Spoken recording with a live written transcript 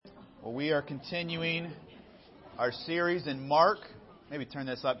Well, we are continuing our series in Mark. Maybe turn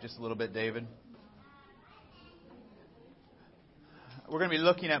this up just a little bit, David. We're going to be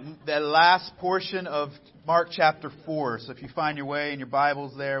looking at the last portion of Mark chapter 4. So if you find your way in your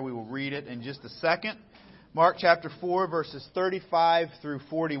Bibles there, we will read it in just a second. Mark chapter 4, verses 35 through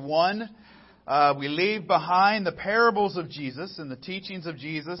 41. We leave behind the parables of Jesus and the teachings of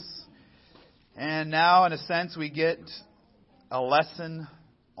Jesus. And now, in a sense, we get a lesson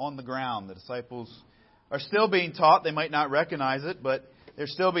on the ground. The disciples are still being taught. They might not recognize it, but they're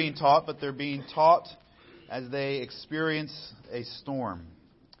still being taught. But they're being taught as they experience a storm.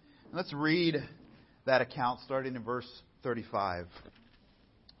 Let's read that account starting in verse 35.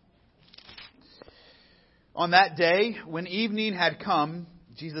 On that day, when evening had come,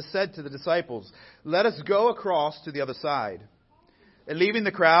 Jesus said to the disciples, "Let us go across to the other side." And leaving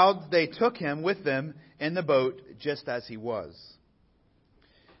the crowd, they took him with them in the boat, just as he was.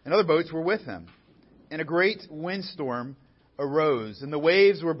 And other boats were with him. And a great windstorm arose, and the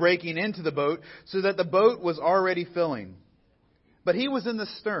waves were breaking into the boat, so that the boat was already filling. But he was in the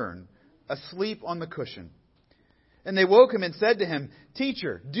stern, asleep on the cushion. And they woke him and said to him,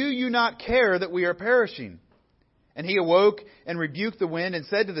 "Teacher, do you not care that we are perishing?" And he awoke and rebuked the wind and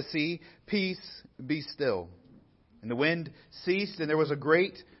said to the sea, "Peace, be still." And the wind ceased, and there was a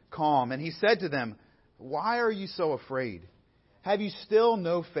great calm. And he said to them, "Why are you so afraid? Have you still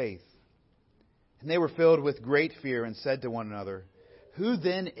no faith?" And they were filled with great fear and said to one another, "Who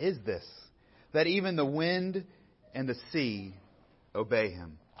then is this, that even the wind and the sea obey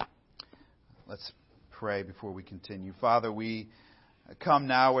him?" Let's pray before we continue. Father, we come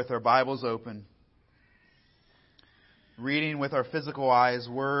now with our Bibles open, reading with our physical eyes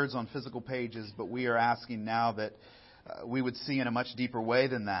words on physical pages, but we are asking now that we would see in a much deeper way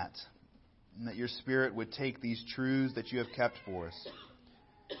than that, and that your Spirit would take these truths that you have kept for us,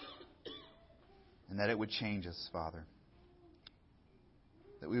 and that it would change us, Father.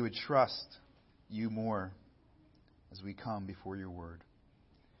 That we would trust you more as we come before your word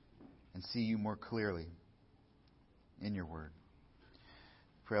and see you more clearly in your word.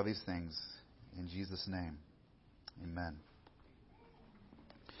 Pray all these things in Jesus' name. Amen.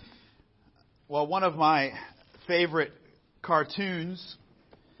 Well, one of my favorite cartoons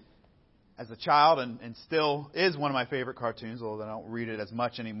as a child, and still is one of my favorite cartoons, although I don't read it as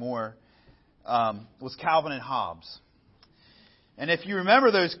much anymore, was Calvin and Hobbes. And if you remember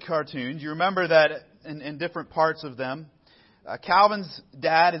those cartoons, you remember that in different parts of them, Calvin's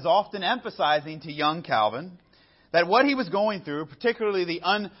dad is often emphasizing to young Calvin that what he was going through, particularly the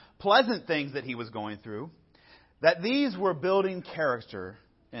unpleasant things that he was going through, that these were building character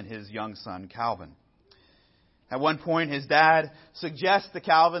in his young son, Calvin. At one point, his dad suggests to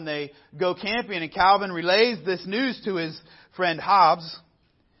Calvin they go camping, and Calvin relays this news to his friend Hobbes.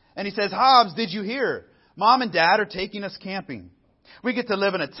 And he says, "Hobbes, did you hear? Mom and Dad are taking us camping. We get to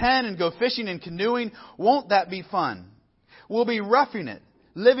live in a tent and go fishing and canoeing. Won't that be fun? We'll be roughing it,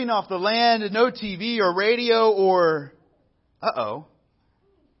 living off the land, no TV or radio or..." Uh-oh.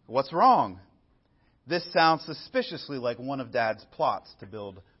 What's wrong? This sounds suspiciously like one of Dad's plots to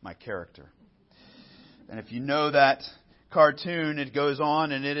build my character. And if you know that cartoon, it goes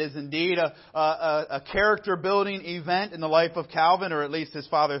on, and it is indeed a character-building event in the life of Calvin, or at least his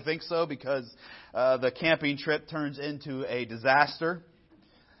father thinks so, because the camping trip turns into a disaster.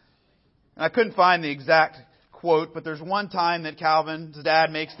 And I couldn't find the exact quote, but there's one time that Calvin's dad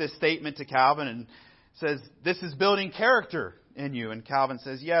makes this statement to Calvin and says, "This is building character in you." And Calvin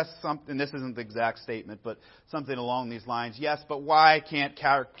says, "Yes, something." This isn't the exact statement, but something along these lines. "Yes, but why can't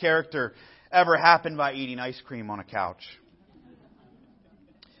character ever happen by eating ice cream on a couch?"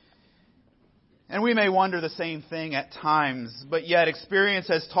 And we may wonder the same thing at times, but yet experience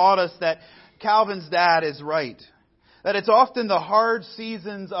has taught us that Calvin's dad is right. That it's often the hard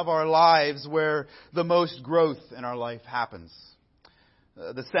seasons of our lives where the most growth in our life happens.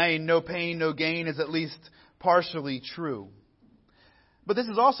 The saying, "no pain, no gain," is at least partially true. But this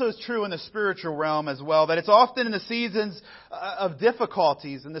is also true in the spiritual realm as well, that it's often in the seasons of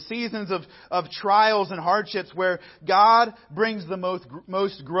difficulties, in the seasons of trials and hardships, where God brings the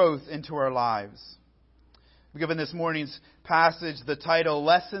most growth into our lives. We've given this morning's passage the title,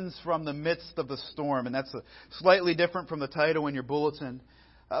 "Lessons from the Midst of the Storm," and that's slightly different from the title in your bulletin.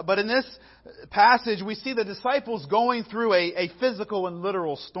 But in this passage, we see the disciples going through a physical and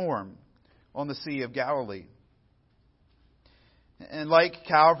literal storm on the Sea of Galilee. And like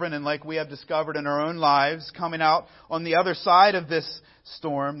Calvin, and like we have discovered in our own lives, coming out on the other side of this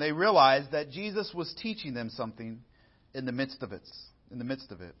storm, they realized that Jesus was teaching them something in the midst of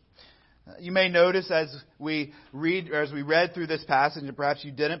it. You may notice as we read through this passage, and perhaps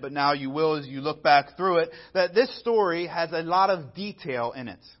you didn't, but now you will as you look back through it, that this story has a lot of detail in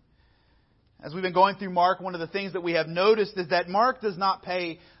it. As we've been going through Mark, one of the things that we have noticed is that Mark does not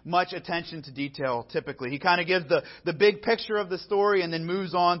pay much attention to detail typically. He kind of gives the big picture of the story and then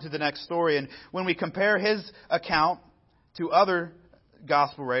moves on to the next story. And when we compare his account to other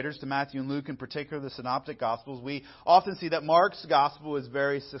gospel writers, to Matthew and Luke in particular, the synoptic gospels, we often see that Mark's gospel is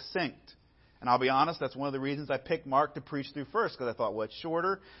very succinct. And I'll be honest, that's one of the reasons I picked Mark to preach through first, because I thought, well, it's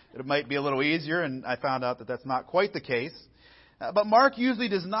shorter, it might be a little easier, and I found out that that's not quite the case. But Mark usually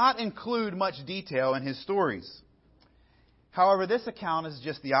does not include much detail in his stories. However, this account is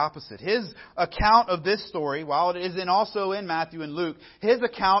just the opposite. His account of this story, while it is also in Matthew and Luke, his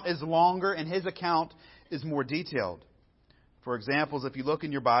account is longer and his account is more detailed. For examples, if you look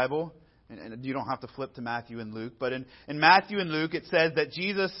in your Bible, and you don't have to flip to Matthew and Luke, but in Matthew and Luke it says that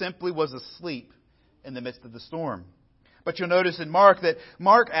Jesus simply was asleep in the midst of the storm. But you'll notice in Mark that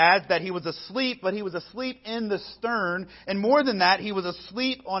Mark adds that he was asleep, but he was asleep in the stern, and more than that, he was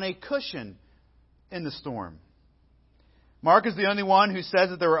asleep on a cushion in the storm. Mark is the only one who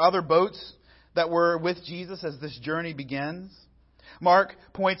says that there were other boats that were with Jesus as this journey begins. Mark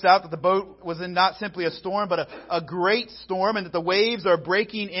points out that the boat was in not simply a storm, but a great storm, and that the waves are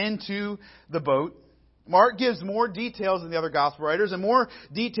breaking into the boat. Mark gives more details than the other gospel writers, and more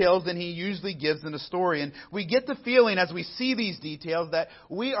details than he usually gives in a story. And we get the feeling as we see these details that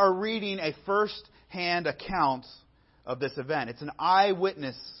we are reading a first-hand account of this event. It's an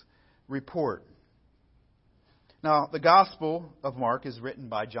eyewitness report. Now, the Gospel of Mark is written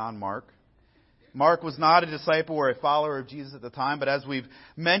by John Mark. Mark was not a disciple or a follower of Jesus at the time, but as we've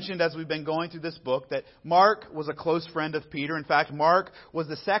mentioned as we've been going through this book, that Mark was a close friend of Peter. In fact, Mark was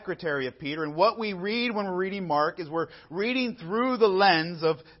the secretary of Peter. And what we read when we're reading Mark is we're reading through the lens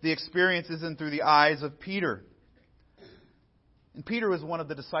of the experiences and through the eyes of Peter. And Peter was one of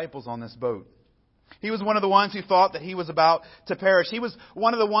the disciples on this boat. He was one of the ones who thought that he was about to perish. He was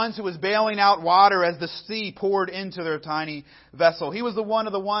one of the ones who was bailing out water as the sea poured into their tiny vessel. He was one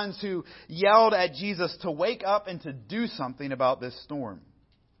of the ones who yelled at Jesus to wake up and to do something about this storm.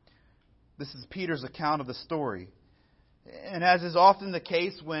 This is Peter's account of the story. And as is often the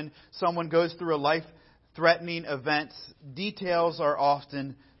case when someone goes through a life-threatening event, details are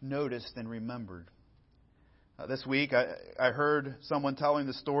often noticed and remembered. This week, I heard someone telling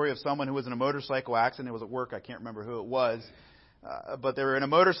the story of someone who was in a motorcycle accident. It was at work. I can't remember who it was. But they were in a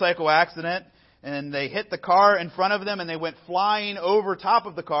motorcycle accident, and they hit the car in front of them, and they went flying over top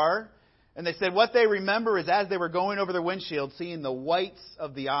of the car. And they said what they remember is as they were going over their windshield, seeing the whites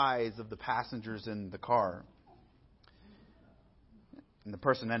of the eyes of the passengers in the car. And the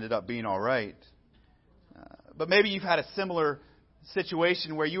person ended up being all right. But maybe you've had a similar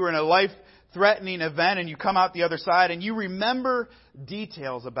situation where you were in a life-threatening event and you come out the other side and you remember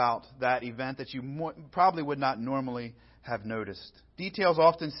details about that event that you probably would not normally have noticed. Details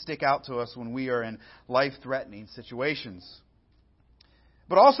often stick out to us when we are in life-threatening situations.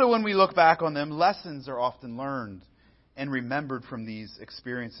 But also when we look back on them, lessons are often learned and remembered from these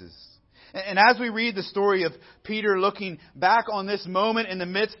experiences. And as we read the story of Peter looking back on this moment in the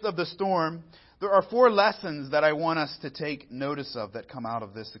midst of the storm, there are 4 lessons that I want us to take notice of that come out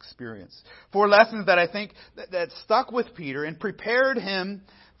of this experience. 4 lessons that I think that stuck with Peter and prepared him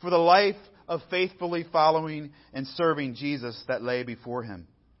for the life of faithfully following and serving Jesus that lay before him.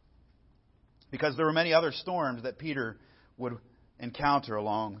 Because there were many other storms that Peter would encounter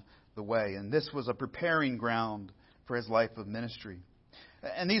along the way. And this was a preparing ground for his life of ministry.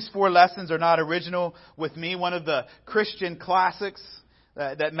 And these 4 lessons are not original with me. One of the Christian classics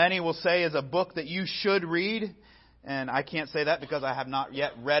that many will say is a book that you should read. And I can't say that because I have not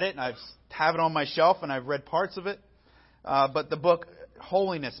yet read it. And I have it on my shelf and I've read parts of it. But the book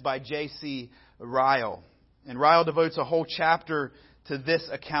Holiness by J.C. Ryle. And Ryle devotes a whole chapter to this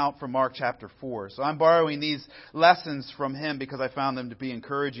account from Mark chapter 4. So I'm borrowing these lessons from him because I found them to be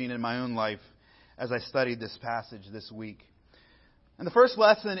encouraging in my own life as I studied this passage this week. And the first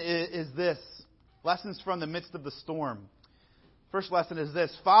lesson is this. Lessons from the midst of the storm. First lesson is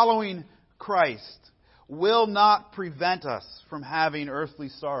this: following Christ will not prevent us from having earthly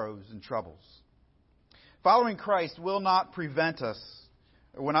sorrows and troubles. Following Christ will not prevent us,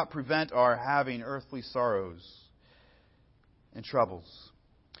 or will not prevent our having earthly sorrows and troubles.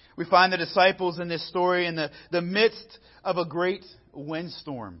 We find the disciples in this story in the midst of a great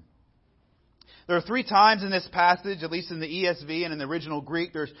windstorm. There are 3 times in this passage, at least in the ESV and in the original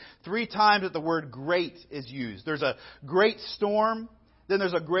Greek, there's 3 times that the word great is used. There's a great storm, then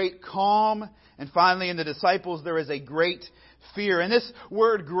there's a great calm, and finally in the disciples there is a great fear. And this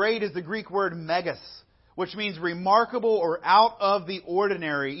word great is the Greek word megas, which means remarkable or out of the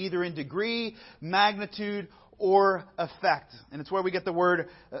ordinary, either in degree, magnitude, or effect. And it's where we get the word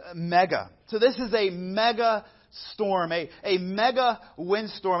mega. So this is a mega storm, a mega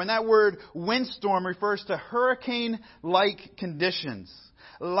windstorm. And that word windstorm refers to hurricane-like conditions.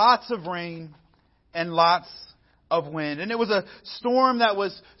 Lots of rain and lots of wind. And it was a storm that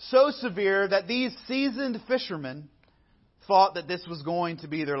was so severe that these seasoned fishermen thought that this was going to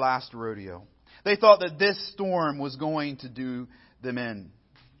be their last rodeo. They thought that this storm was going to do them in.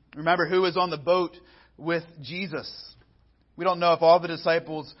 Remember who was on the boat with Jesus? We don't know if all the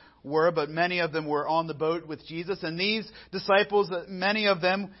disciples were, but many of them were on the boat with Jesus. And these disciples, many of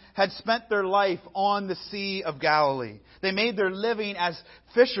them, had spent their life on the Sea of Galilee. They made their living as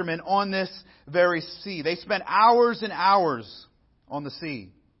fishermen on this very sea. They spent hours and hours on the sea.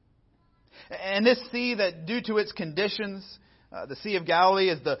 And this sea, that due to its conditions, the Sea of Galilee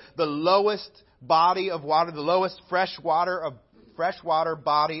is the lowest body of water, the lowest freshwater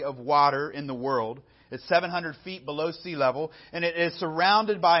body of water in the world. It's 700 feet below sea level, and it is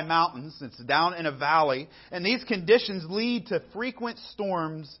surrounded by mountains. It's down in a valley, and these conditions lead to frequent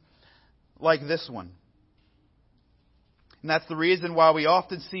storms like this one. And that's the reason why we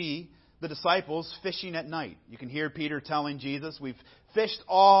often see the disciples fishing at night. You can hear Peter telling Jesus, we've fished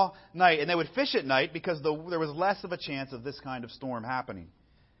all night. And they would fish at night because there was less of a chance of this kind of storm happening.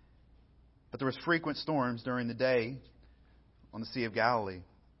 But there was frequent storms during the day on the Sea of Galilee.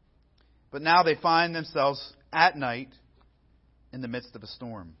 But now they find themselves at night in the midst of a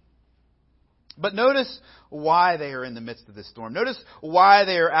storm. But notice why they are in the midst of this storm. Notice why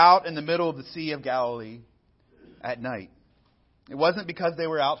they are out in the middle of the Sea of Galilee at night. It wasn't because they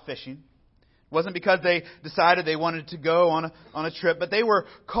were out fishing. It wasn't because they decided they wanted to go on a trip. But they were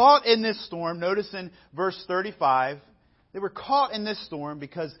caught in this storm. Notice in verse 35, they were caught in this storm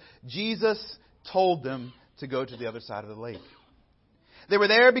because Jesus told them to go to the other side of the lake. They were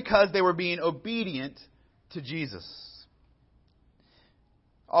there because they were being obedient to Jesus.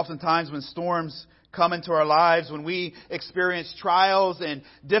 Oftentimes when storms come into our lives, when we experience trials and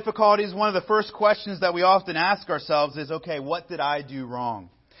difficulties, one of the first questions that we often ask ourselves is, okay, what did I do wrong?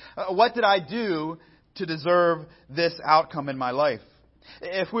 What did I do to deserve this outcome in my life?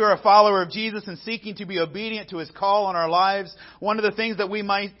 If we are a follower of Jesus and seeking to be obedient to His call on our lives, one of the things that we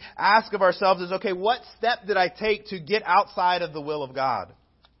might ask of ourselves is, okay, what step did I take to get outside of the will of God?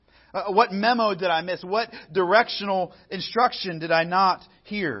 What memo did I miss? What directional instruction did I not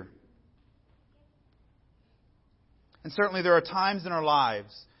hear? And certainly there are times in our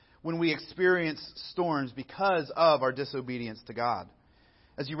lives when we experience storms because of our disobedience to God.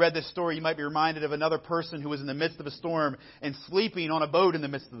 As you read this story, you might be reminded of another person who was in the midst of a storm and sleeping on a boat in the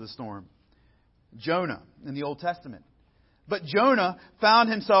midst of the storm. Jonah in the Old Testament. But Jonah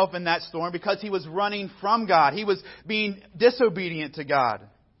found himself in that storm because he was running from God. He was being disobedient to God.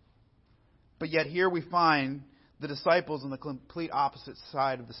 But yet here we find the disciples on the complete opposite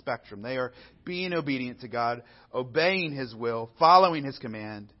side of the spectrum. They are being obedient to God, obeying His will, following His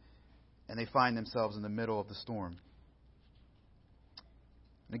command, and they find themselves in the middle of the storm.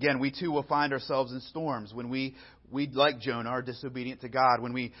 Again, we too will find ourselves in storms when we, like Jonah, are disobedient to God.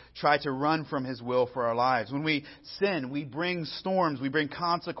 When we try to run from His will for our lives. When we sin, we bring storms. We bring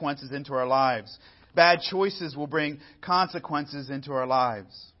consequences into our lives. Bad choices will bring consequences into our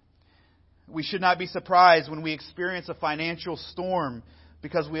lives. We should not be surprised when we experience a financial storm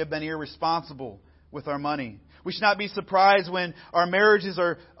because we have been irresponsible with our money. We should not be surprised when our marriages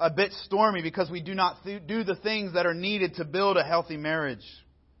are a bit stormy because we do not do the things that are needed to build a healthy marriage.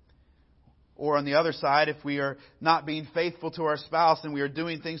 Or on the other side, if we are not being faithful to our spouse and we are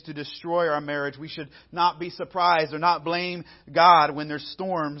doing things to destroy our marriage, we should not be surprised or not blame God when there's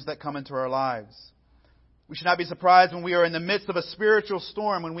storms that come into our lives. We should not be surprised when we are in the midst of a spiritual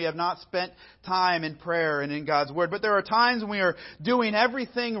storm, when we have not spent time in prayer and in God's Word. But there are times when we are doing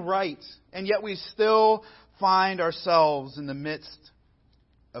everything right, and yet we still find ourselves in the midst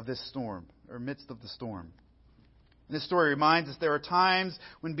of this storm, or midst of the storm. And this story reminds us there are times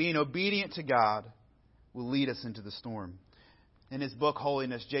when being obedient to God will lead us into the storm. In his book,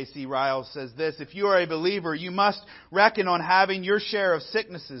 Holiness, J.C. Ryle says this: if you are a believer, you must reckon on having your share of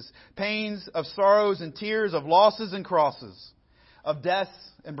sicknesses, pains, of sorrows and tears, of losses and crosses, of deaths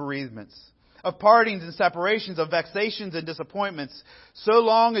and bereavements, of partings and separations, of vexations and disappointments, so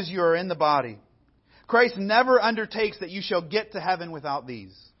long as you are in the body. Christ never undertakes that you shall get to heaven without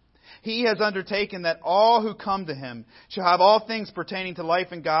these. He has undertaken that all who come to Him shall have all things pertaining to life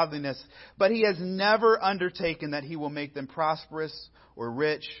and godliness, but He has never undertaken that He will make them prosperous or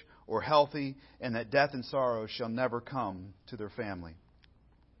rich or healthy, and that death and sorrow shall never come to their family.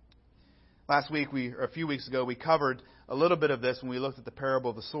 Last week, or a few weeks ago, we covered a little bit of this when we looked at the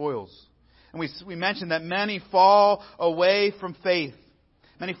parable of the soils. And we mentioned that many fall away from faith.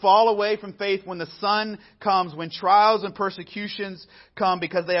 Many fall away from faith when the sun comes, when trials and persecutions come,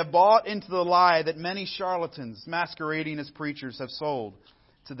 because they have bought into the lie that many charlatans masquerading as preachers have sold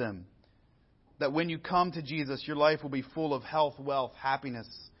to them. That when you come to Jesus, your life will be full of health, wealth, happiness,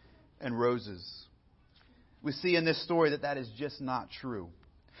 and roses. We see in this story that is just not true.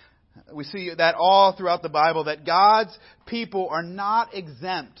 We see that all throughout the Bible, that God's people are not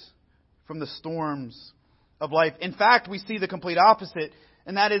exempt from the storms of life. In fact, we see the complete opposite,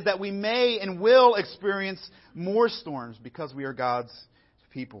 and that is that we may and will experience more storms because we are God's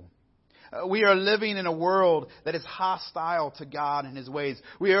people. We are living in a world that is hostile to God and His ways.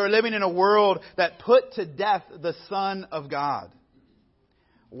 We are living in a world that put to death the Son of God.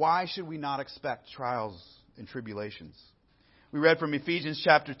 Why should we not expect trials and tribulations? We read from Ephesians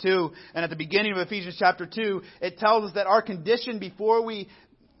chapter 2, and at the beginning of Ephesians chapter 2, it tells us that our condition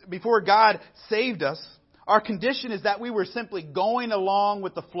before God saved us, our condition is that we were simply going along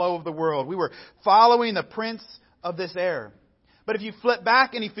with the flow of the world. We were following the prince of this air. But if you flip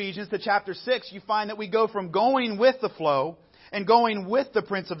back in Ephesians to chapter 6, you find that we go from going with the flow and going with the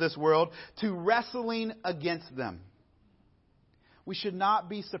prince of this world to wrestling against them. We should not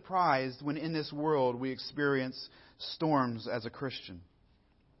be surprised when in this world we experience storms as a Christian.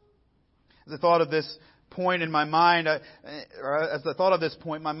 As I thought of this point in my mind,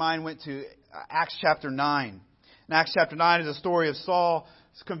 my mind went to Acts chapter 9. And Acts chapter 9 is a story of Saul's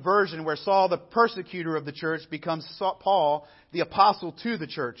conversion, where Saul, the persecutor of the church, becomes Paul, the apostle to the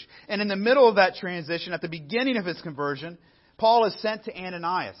church. And in the middle of that transition, at the beginning of his conversion, Paul is sent to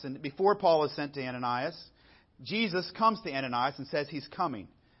Ananias. And before Paul is sent to Ananias, Jesus comes to Ananias and says he's coming.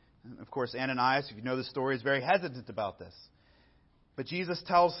 And of course, Ananias, if you know the story, is very hesitant about this. But Jesus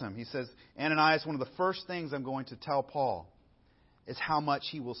tells him, he says, Ananias, one of the first things I'm going to tell Paul is how much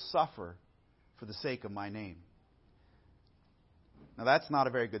he will suffer for the sake of my name. Now, that's not a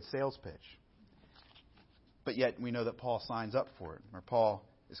very good sales pitch. But yet we know that Paul signs up for it. Or Paul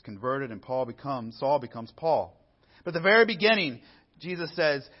is converted and Saul becomes Paul. But at the very beginning, Jesus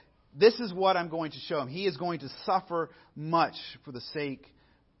says, this is what I'm going to show him. He is going to suffer much for the sake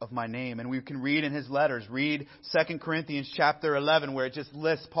of my name. And we can read in his letters, read 2 Corinthians chapter 11, where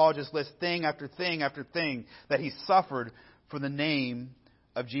Paul just lists thing after thing after thing that he suffered for the name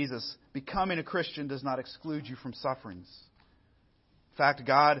of Jesus. Becoming a Christian does not exclude you from sufferings. In fact,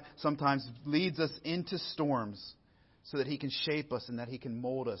 God sometimes leads us into storms so that He can shape us and that He can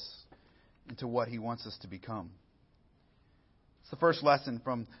mold us into what He wants us to become. It's the first lesson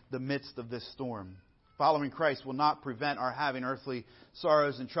from the midst of this storm. Following Christ will not prevent our having earthly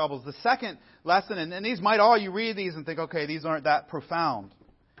sorrows and troubles. The second lesson, and these might all, you read these and think, okay, these aren't that profound.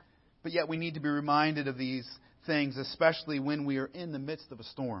 But yet we need to be reminded of these things, especially when we are in the midst of a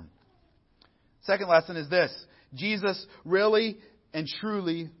storm. Second lesson is this: Jesus really and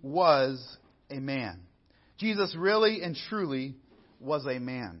truly was a man. Jesus really and truly was a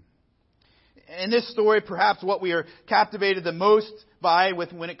man. In this story, perhaps what we are captivated the most by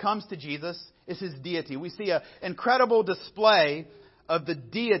when it comes to Jesus is His deity. We see an incredible display of the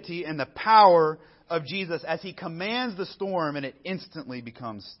deity and the power of Jesus as He commands the storm and it instantly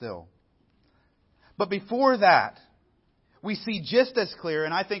becomes still. But before that, we see just as clear,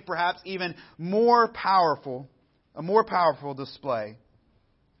 and I think perhaps even a more powerful display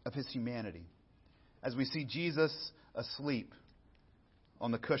of His humanity as we see Jesus asleep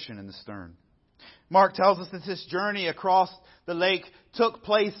on the cushion in the stern. Mark tells us that this journey across the lake took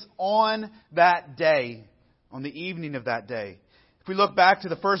place on that day, on the evening of that day. If we look back to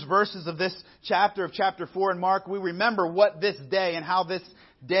the first verses of this chapter, of chapter 4 in Mark, we remember what this day and how this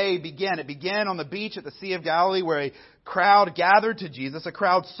day began. It began on the beach at the Sea of Galilee, where a crowd gathered to Jesus, a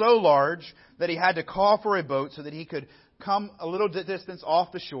crowd so large that He had to call for a boat so that He could come a little distance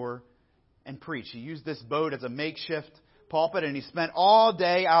off the shore and preach. He used this boat as a makeshift pulpit, and He spent all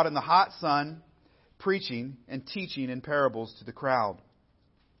day out in the hot sun preaching and teaching in parables to the crowd.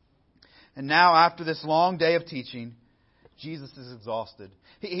 And now, after this long day of teaching, Jesus is exhausted.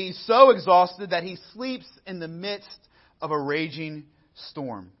 He's so exhausted that He sleeps in the midst of a raging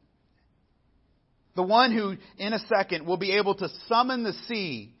storm. The one who, in a second, will be able to summon the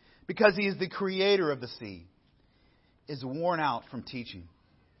sea because He is the creator of the sea, is worn out from teaching.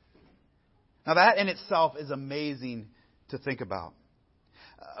 Now, that in itself is amazing to think about.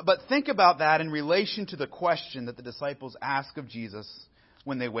 But think about that in relation to the question that the disciples ask of Jesus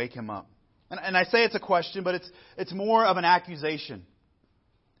when they wake Him up. And I say it's a question, but it's more of an accusation.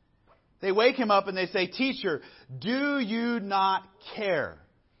 They wake him up and they say, "Teacher, do you not care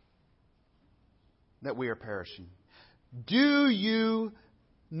that we are perishing? Do you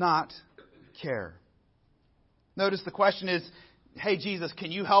not care?" Notice the question is, "Hey, Jesus,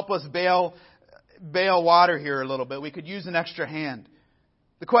 can you help us bail water here a little bit? We could use an extra hand."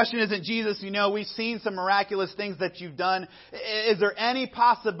 The question isn't, "Jesus, we've seen some miraculous things that you've done. Is there any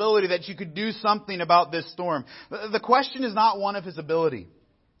possibility that you could do something about this storm?" The question is not one of his ability,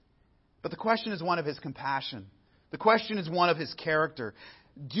 but the question is one of his compassion. The question is one of his character.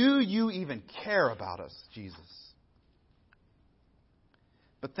 Do you even care about us, Jesus?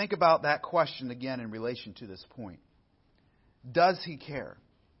 But think about that question again in relation to this point. Does he care?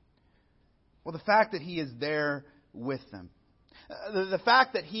 Well, the fact that he is there with them, the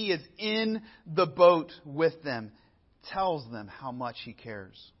fact that he is in the boat with them, tells them how much he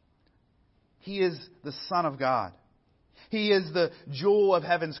cares. He is the Son of God. He is the jewel of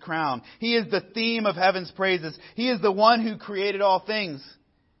heaven's crown. He is the theme of heaven's praises. He is the one who created all things.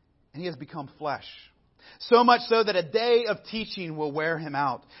 And he has become flesh. So much so that a day of teaching will wear him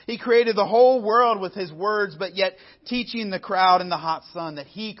out. He created the whole world with his words, but yet teaching the crowd in the hot sun that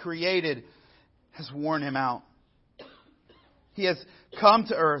he created has worn him out. He has come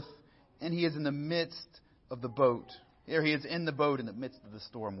to earth, and he is in the midst of the boat. Here he is in the boat in the midst of the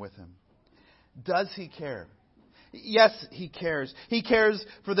storm with him. Does he care? Yes, he cares. He cares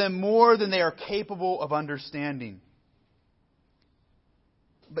for them more than they are capable of understanding.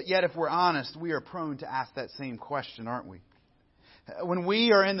 But yet, if we're honest, we are prone to ask that same question, aren't we? When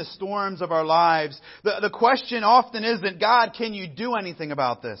we are in the storms of our lives, the question often isn't, "God, can you do anything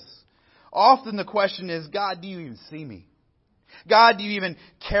about this?" Often the question is, "God, do you even see me? God, do you even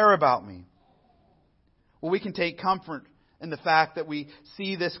care about me?" Well, we can take comfort in the fact that we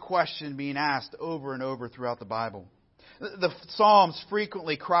see this question being asked over and over throughout the Bible. The Psalms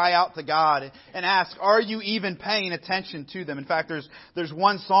frequently cry out to God and ask, "Are you even paying attention to them?" In fact, there's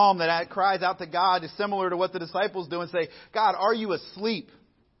one psalm that cries out to God, is similar to what the disciples do, and say, "God, are you asleep?"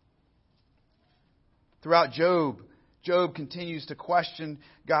 Throughout Job continues to question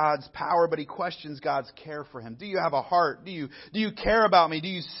God's power, but he questions God's care for him. Do you have a heart? Do you care about me? Do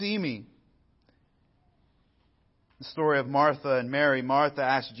you see me? The story of Martha and Mary. Martha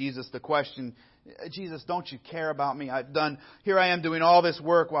asked Jesus the question, "Jesus, don't you care about me? Here I am doing all this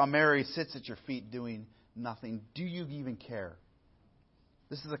work while Mary sits at your feet doing nothing. Do you even care?"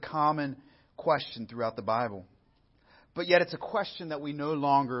 This is a common question throughout the Bible. But yet it's a question that we no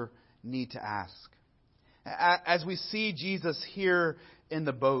longer need to ask. As we see Jesus here in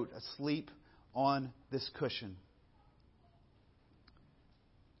the boat, asleep on this cushion,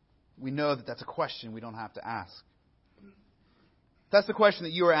 we know that that's a question we don't have to ask. That's the question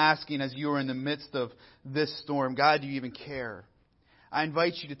that you are asking as you are in the midst of this storm. God, do you even care? I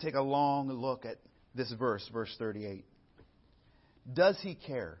invite you to take a long look at this verse 38. Does he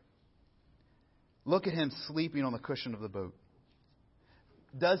care? Look at him sleeping on the cushion of the boat.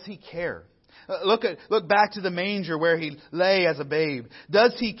 Does he care? Look back to the manger where he lay as a babe.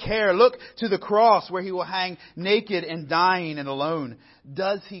 Does he care? Look to the cross where he will hang naked and dying and alone.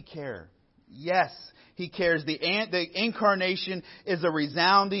 Does he care? Yes, he cares. The incarnation is a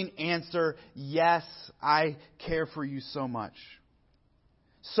resounding answer. Yes, I care for you so much.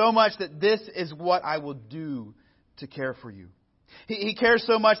 So much that this is what I will do to care for you. He cares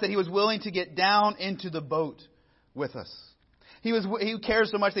so much that he was willing to get down into the boat with us. He cares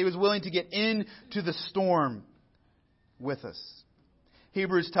so much that he was willing to get into the storm with us.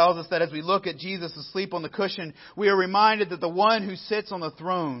 Hebrews tells us that as we look at Jesus asleep on the cushion, we are reminded that the one who sits on the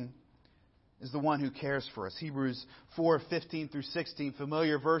throne is the one who cares for us. Hebrews 4:15 through 16,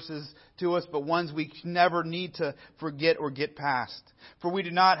 familiar verses to us, but ones we never need to forget or get past. For we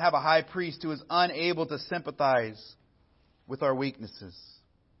do not have a high priest who is unable to sympathize with our weaknesses,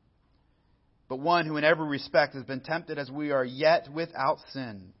 but one who in every respect has been tempted as we are, yet without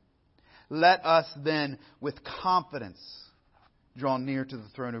sin. Let us then, with confidence, draw near to the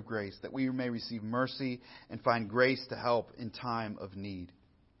throne of grace, that we may receive mercy and find grace to help in time of need.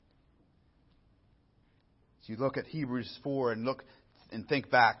 So you look at Hebrews 4 and think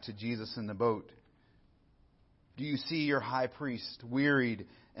back to Jesus in the boat. Do you see your high priest wearied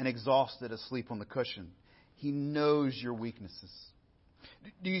and exhausted asleep on the cushion? He knows your weaknesses.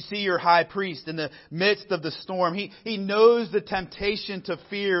 Do you see your high priest in the midst of the storm? He knows the temptation to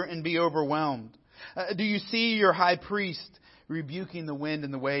fear and be overwhelmed. Do you see your high priest rebuking the wind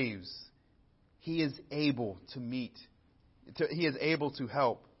and the waves? He is able to he is able to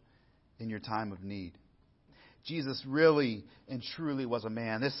help in your time of need. Jesus really and truly was a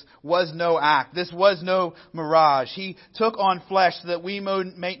man. This was no act. This was no mirage. He took on flesh so that we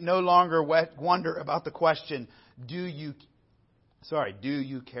may no longer wonder about the question, do you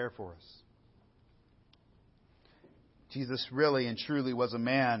care for us? Jesus really and truly was a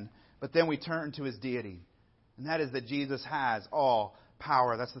man. But then we turn to his deity. And that is that Jesus has all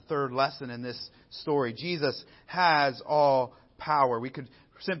power. That's the third lesson in this story. Jesus has all power. We could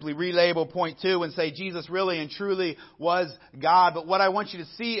simply relabel point 2 and say Jesus really and truly was God. But what I want you to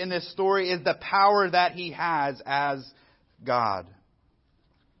see in this story is the power that he has as God.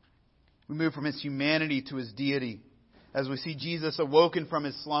 We move from his humanity to his deity as we see Jesus awoken from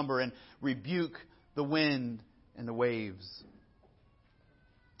his slumber and rebuke the wind and the waves.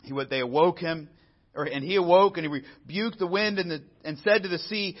 They awoke him, and he awoke and he rebuked the wind and said to the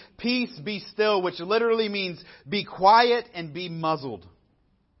sea, "Peace, be still," which literally means be quiet and be muzzled.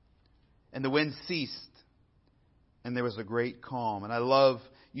 And the wind ceased, and there was a great calm. And I love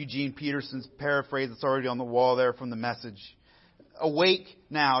Eugene Peterson's paraphrase that's already on the wall there from the Message. Awake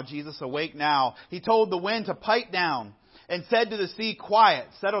now, Jesus, awake now. He told the wind to pipe down and said to the sea, "Quiet,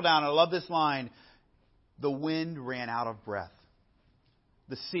 settle down." I love this line. The wind ran out of breath.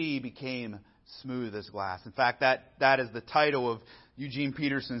 The sea became smooth as glass. In fact, that is the title of Eugene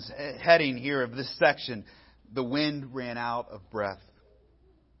Peterson's heading here of this section. The wind ran out of breath.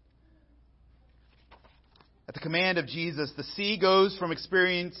 At the command of Jesus, the sea goes from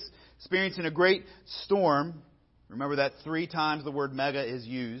experiencing a great storm. Remember that 3 times the word mega is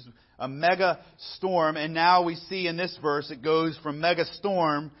used. A mega storm. And now we see in this verse it goes from mega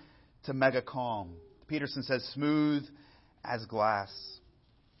storm to mega calm. Peterson says smooth as glass.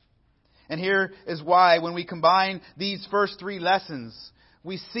 And here is why, when we combine these first 3 lessons,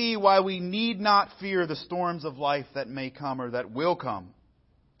 we see why we need not fear the storms of life that may come or that will come.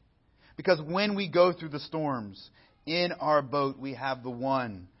 Because when we go through the storms, in our boat we have the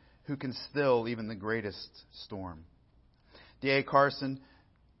one who can still even the greatest storm. D.A. Carson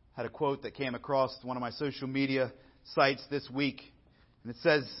had a quote that came across one of my social media sites this week. And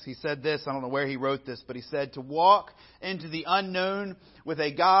he said this, I don't know where he wrote this, but he said, "To walk into the unknown with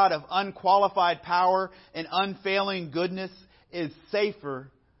a God of unqualified power and unfailing goodness is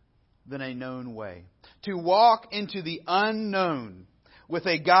safer than a known way." To walk into the unknown with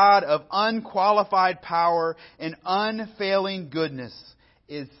a God of unqualified power and unfailing goodness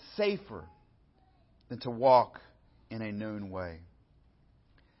is safer than to walk in a known way.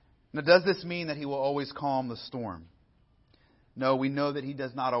 Now, does this mean that he will always calm the storm? No, we know that he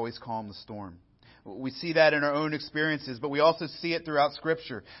does not always calm the storm. We see that in our own experiences, but we also see it throughout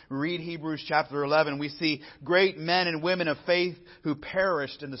Scripture. Read Hebrews chapter 11. We see great men and women of faith who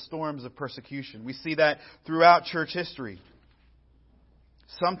perished in the storms of persecution. We see that throughout church history.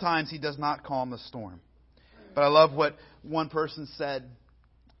 Sometimes he does not calm the storm. But I love what one person said.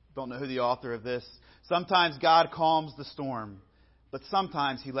 Don't know who the author of this. Sometimes God calms the storm, but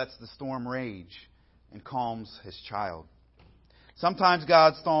sometimes he lets the storm rage and calms his child. Sometimes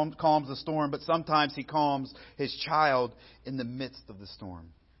God calms the storm, but sometimes he calms his child in the midst of the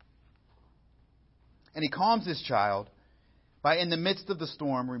storm. And he calms his child by, in the midst of the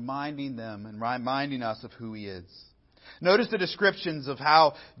storm, reminding them and reminding us of who he is. Notice the descriptions of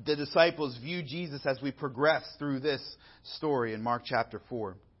how the disciples view Jesus as we progress through this story in Mark chapter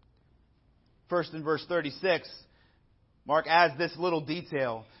 4. First, in verse 36, Mark adds this little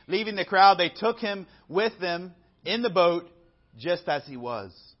detail. Leaving the crowd, they took him with them in the boat just as he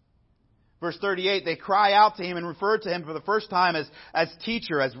was. Verse 38, they cry out to him and refer to him for the first time as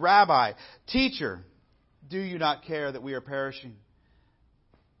teacher, as rabbi. "Teacher, do you not care that we are perishing?"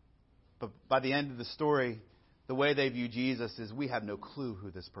 But by the end of the story, the way they view Jesus is, we have no clue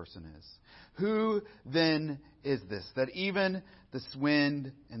who this person is. Who then is this, that even the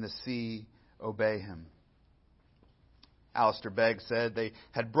wind and the sea obey him? Alistair Begg said they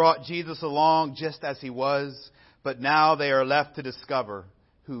had brought Jesus along just as he was, but now they are left to discover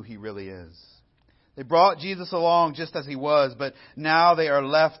who he really is. They brought Jesus along just as he was, but now they are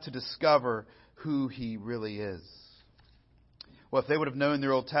left to discover who he really is. Well, if they would have known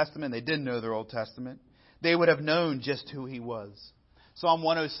their Old Testament, they didn't know their Old Testament, they would have known just who he was. Psalm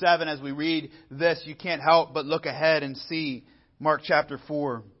 107, as we read this, you can't help but look ahead and see Mark chapter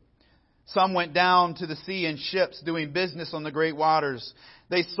 4. Some went down to the sea in ships, doing business on the great waters.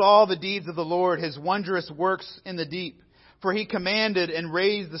 They saw the deeds of the Lord, his wondrous works in the deep. For he commanded and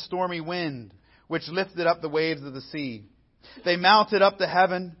raised the stormy wind, which lifted up the waves of the sea. They mounted up to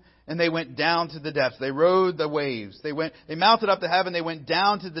heaven, and they went down to the depths. They rode the waves. They mounted up to heaven, they went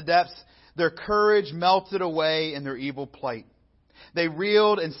down to the depths. Their courage melted away in their evil plight. They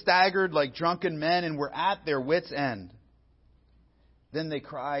reeled and staggered like drunken men and were at their wits' end. Then they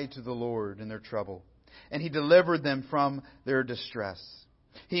cried to the Lord in their trouble, and He delivered them from their distress.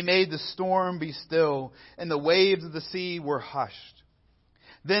 He made the storm be still, and the waves of the sea were hushed.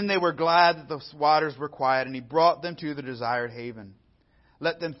 Then they were glad that the waters were quiet, and He brought them to the desired haven.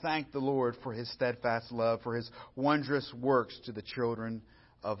 Let them thank the Lord for His steadfast love, for His wondrous works to the children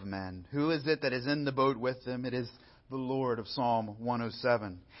of men. Who is it that is in the boat with them? It is the Lord of Psalm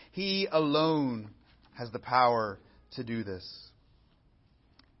 107. He alone has the power to do this.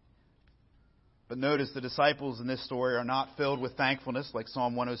 But notice the disciples in this story are not filled with thankfulness like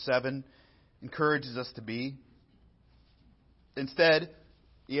Psalm 107 encourages us to be. Instead,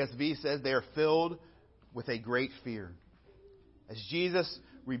 ESV says they are filled with a great fear. As Jesus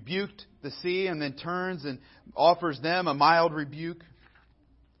rebuked the sea and then turns and offers them a mild rebuke,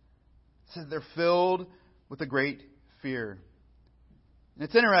 it says they're filled with a great fear. And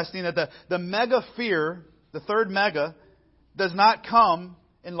it's interesting that the mega fear, the third mega, does not come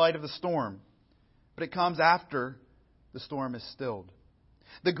in light of the storm, but it comes after the storm is stilled.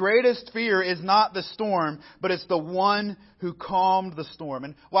 The greatest fear is not the storm, but it's the one who calmed the storm.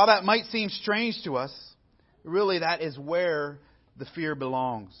 And while that might seem strange to us, really that is where the fear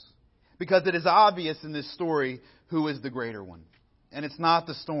belongs. Because it is obvious in this story who is the greater one. And it's not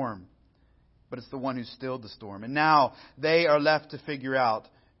the storm, but it's the one who stilled the storm. And now they are left to figure out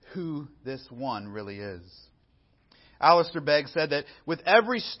who this one really is. Alistair Begg said that with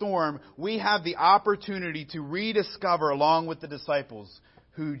every storm, we have the opportunity to rediscover, along with the disciples,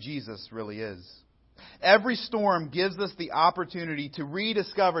 who Jesus really is. Every storm gives us the opportunity to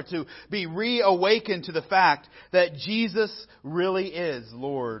rediscover, to be reawakened to the fact that Jesus really is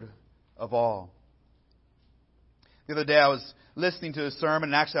Lord of all. The other day I was listening to a sermon,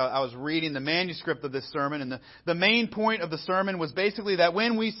 and actually I was reading the manuscript of this sermon, and the main point of the sermon was basically that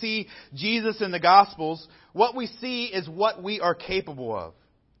when we see Jesus in the Gospels, what we see is what we are capable of.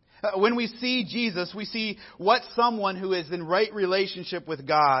 When we see Jesus, we see what someone who is in right relationship with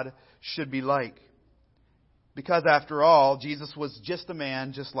God should be like. Because after all, Jesus was just a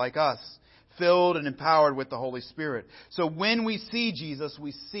man just like us, filled and empowered with the Holy Spirit. So when we see Jesus,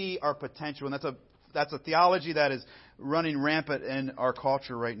 we see our potential. And that's a theology that is running rampant in our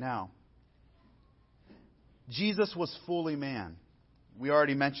culture right now. Jesus was fully man. We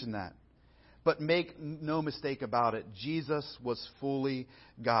already mentioned that. But make no mistake about it, Jesus was fully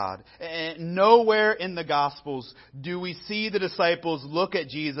God. And nowhere in the Gospels do we see the disciples look at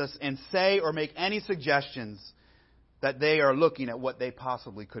Jesus and say or make any suggestions that they are looking at what they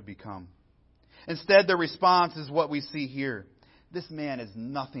possibly could become. Instead, their response is what we see here. This man is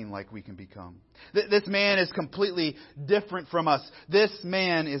nothing like we can become. This man is completely different from us. This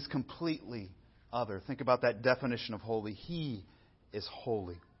man is completely other. Think about that definition of holy. He is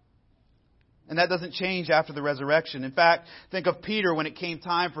holy. And that doesn't change after the resurrection. In fact, think of Peter when it came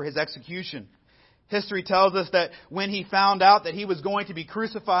time for his execution. History tells us that when he found out that he was going to be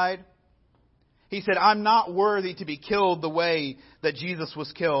crucified, he said, "I'm not worthy to be killed the way that Jesus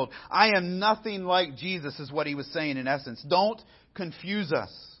was killed. I am nothing like Jesus," is what he was saying in essence. Don't confuse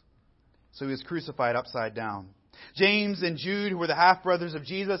us. So he was crucified upside down. James and Jude, who were the half-brothers of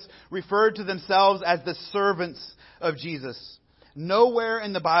Jesus, referred to themselves as the servants of Jesus. Nowhere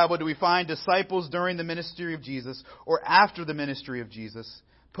in the Bible do we find disciples during the ministry of Jesus or after the ministry of Jesus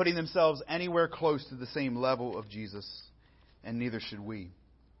putting themselves anywhere close to the same level of Jesus, and neither should we.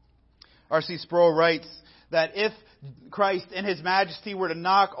 R.C. Sproul writes that if Christ in His majesty were to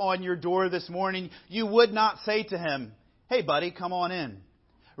knock on your door this morning, you would not say to Him, "Hey buddy, come on in."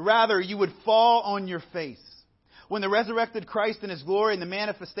 Rather, you would fall on your face. When the resurrected Christ in His glory and the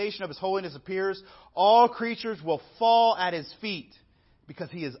manifestation of His holiness appears, all creatures will fall at His feet because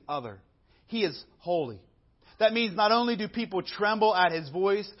He is other. He is holy. That means not only do people tremble at His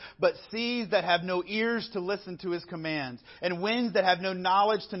voice, but seas that have no ears to listen to His commands, and winds that have no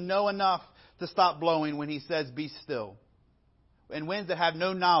knowledge to know enough to stop blowing when He says, "Be still." And winds that have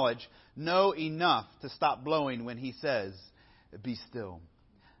no knowledge know enough to stop blowing when He says, "Be still."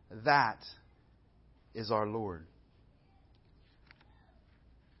 That is our Lord.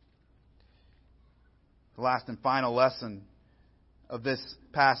 The last and final lesson of this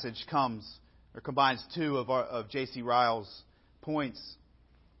passage combines two of J.C. Ryle's points.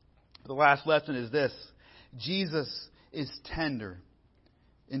 The last lesson is this: Jesus is tender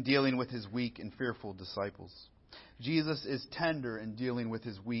in dealing with His weak and fearful disciples. Jesus is tender in dealing with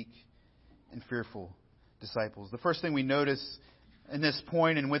His weak and fearful disciples. The first thing we notice in this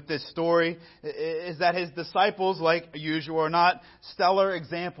point and with this story is that His disciples, like usual, are not stellar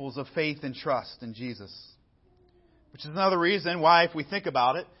examples of faith and trust in Jesus. But Which is another reason why, if we think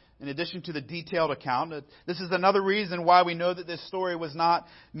about it, in addition to the detailed account, this is another reason why we know that this story was not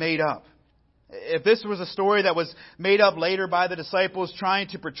made up. If this was a story that was made up later by the disciples trying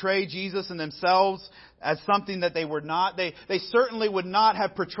to portray Jesus and themselves as something that they were not, they certainly would not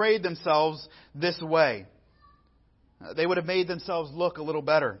have portrayed themselves this way. They would have made themselves look a little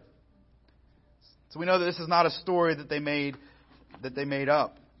better. So we know that this is not a story that they made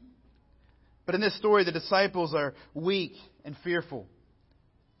up. But in this story, the disciples are weak and fearful.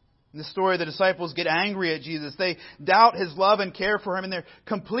 In this story, the disciples get angry at Jesus. They doubt His love and care for Him, and they're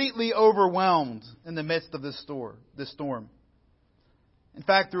completely overwhelmed in the midst of this storm. In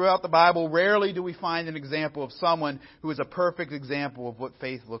fact, throughout the Bible, rarely do we find an example of someone who is a perfect example of what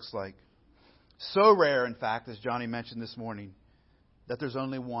faith looks like. So rare, in fact, as Johnny mentioned this morning, that there's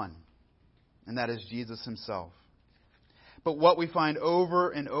only one, and that is Jesus Himself. But what we find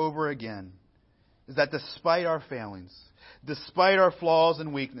over and over again is that despite our failings, despite our flaws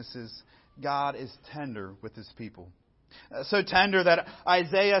and weaknesses, God is tender with His people. So tender that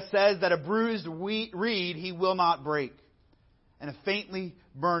Isaiah says that a bruised reed He will not break, and a faintly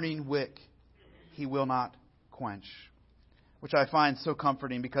burning wick He will not quench. Which I find so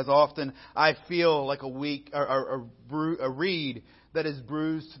comforting, because often I feel like a reed that is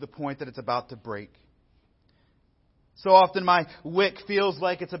bruised to the point that it's about to break. So often my wick feels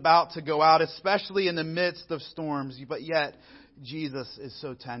like it's about to go out, especially in the midst of storms. But yet, Jesus is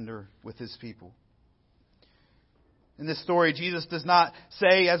so tender with His people. In this story, Jesus does not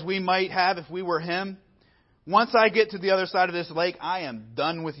say, as we might have if we were Him, once I get to the other side of this lake, I am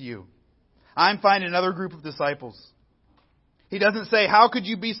done with you. I'm finding another group of disciples. He doesn't say, how could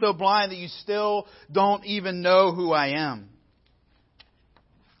you be so blind that you still don't even know who I am?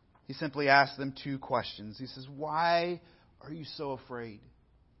 He simply asks them two questions. He says, why are you so afraid?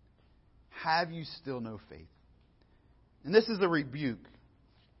 Have you still no faith? And this is a rebuke,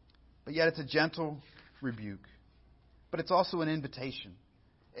 but yet it's a gentle rebuke. But it's also an invitation.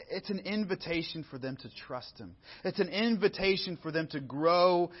 It's an invitation for them to trust Him. It's an invitation for them to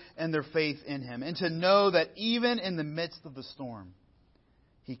grow in their faith in Him and to know that even in the midst of the storm,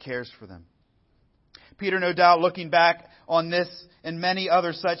 He cares for them. Peter, no doubt, looking back on this and many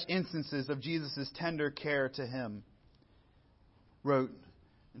other such instances of Jesus' tender care to him, wrote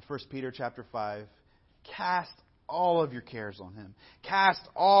in 1 Peter chapter 5, cast all of your cares on Him. Cast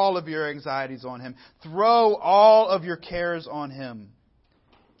all of your anxieties on Him. Throw all of your cares on Him,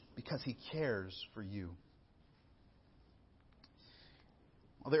 because He cares for you.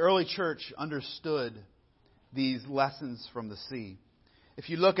 Well, the early church understood these lessons from the sea. If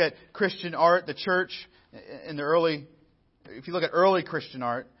you look at Christian art, the church in the early, if you look at early Christian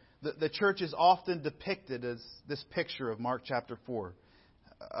art, the church is often depicted as this picture of Mark chapter 4.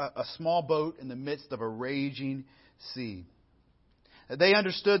 A small boat in the midst of a raging sea. They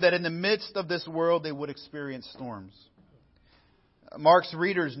understood that in the midst of this world they would experience storms. Mark's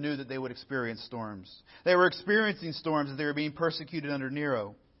readers knew that they would experience storms. They were experiencing storms as they were being persecuted under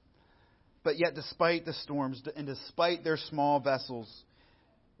Nero. But yet, despite the storms and despite their small vessels,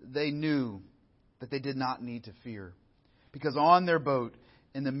 they knew that they did not need to fear. Because on their boat,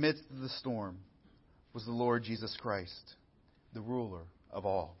 in the midst of the storm, was the Lord Jesus Christ, the ruler of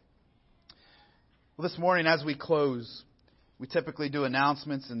all. Well, this morning as we close, we typically do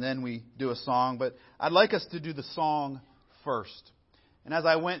announcements and then we do a song. But I'd like us to do the song first. And as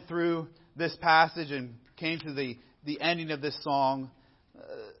I went through this passage and came to the ending of this song,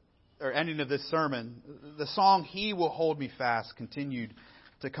 or ending of this sermon, the song "He Will Hold Me Fast" continued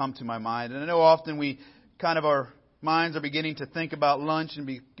to come to my mind. And I know often we our minds are beginning to think about lunch and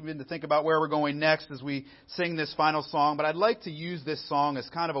begin to think about where we're going next as we sing this final song. But I'd like to use this song as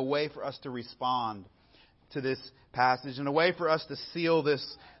kind of a way for us to respond to this passage and a way for us to seal this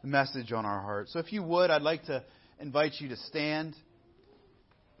message on our heart. So if you would, I'd like to invite you to stand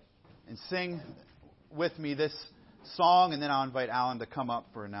and sing with me this song, and then I'll invite Alan to come up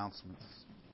for announcements.